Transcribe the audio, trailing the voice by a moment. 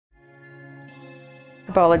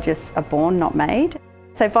Biologists are born, not made.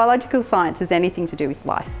 So biological science is anything to do with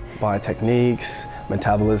life. Biotechniques,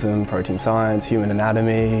 metabolism, protein science, human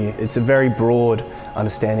anatomy. It's a very broad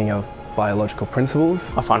understanding of biological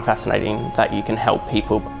principles. I find fascinating that you can help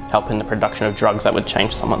people, help in the production of drugs that would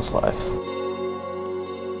change someone's lives.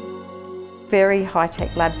 Very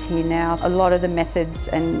high-tech labs here now. A lot of the methods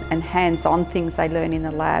and hands-on things they learn in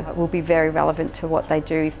the lab will be very relevant to what they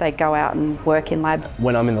do if they go out and work in labs.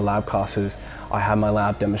 When I'm in the lab classes, I have my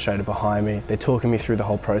lab demonstrator behind me. They're talking me through the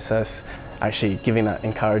whole process, actually giving that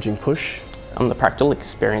encouraging push. The practical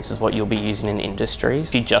experience is what you'll be using in industry.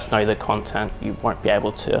 If you just know the content, you won't be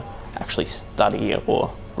able to actually study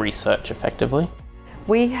or research effectively.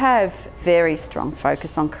 We have very strong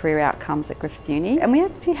focus on career outcomes at Griffith Uni, and we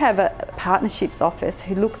actually have a partnerships office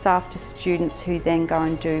who looks after students who then go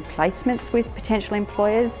and do placements with potential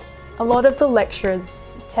employers. A lot of the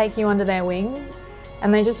lecturers take you under their wing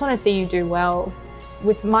and they just want to see you do well.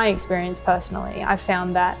 With my experience personally, I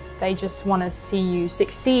found that they just want to see you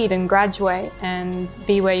succeed and graduate and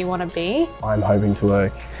be where you want to be. I'm hoping to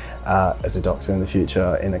work as a doctor in the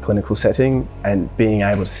future in a clinical setting, and being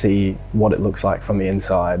able to see what it looks like from the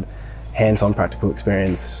inside, hands-on practical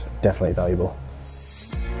experience, definitely valuable.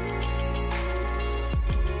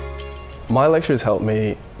 My lecturers help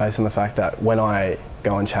me based on the fact that when I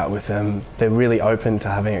go and chat with them, they're really open to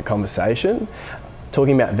having a conversation,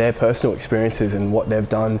 talking about their personal experiences and what they've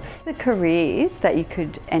done. The careers that you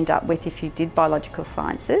could end up with if you did biological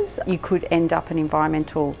sciences, you could end up an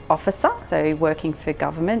environmental officer, so working for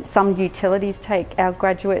government. Some utilities take our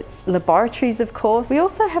graduates, laboratories of course. We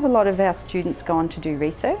also have a lot of our students go on to do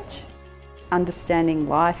research. Understanding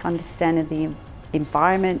life, understanding the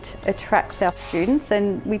environment attracts our students,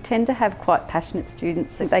 and we tend to have quite passionate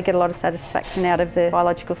students. They get a lot of satisfaction out of the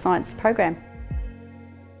biological science program.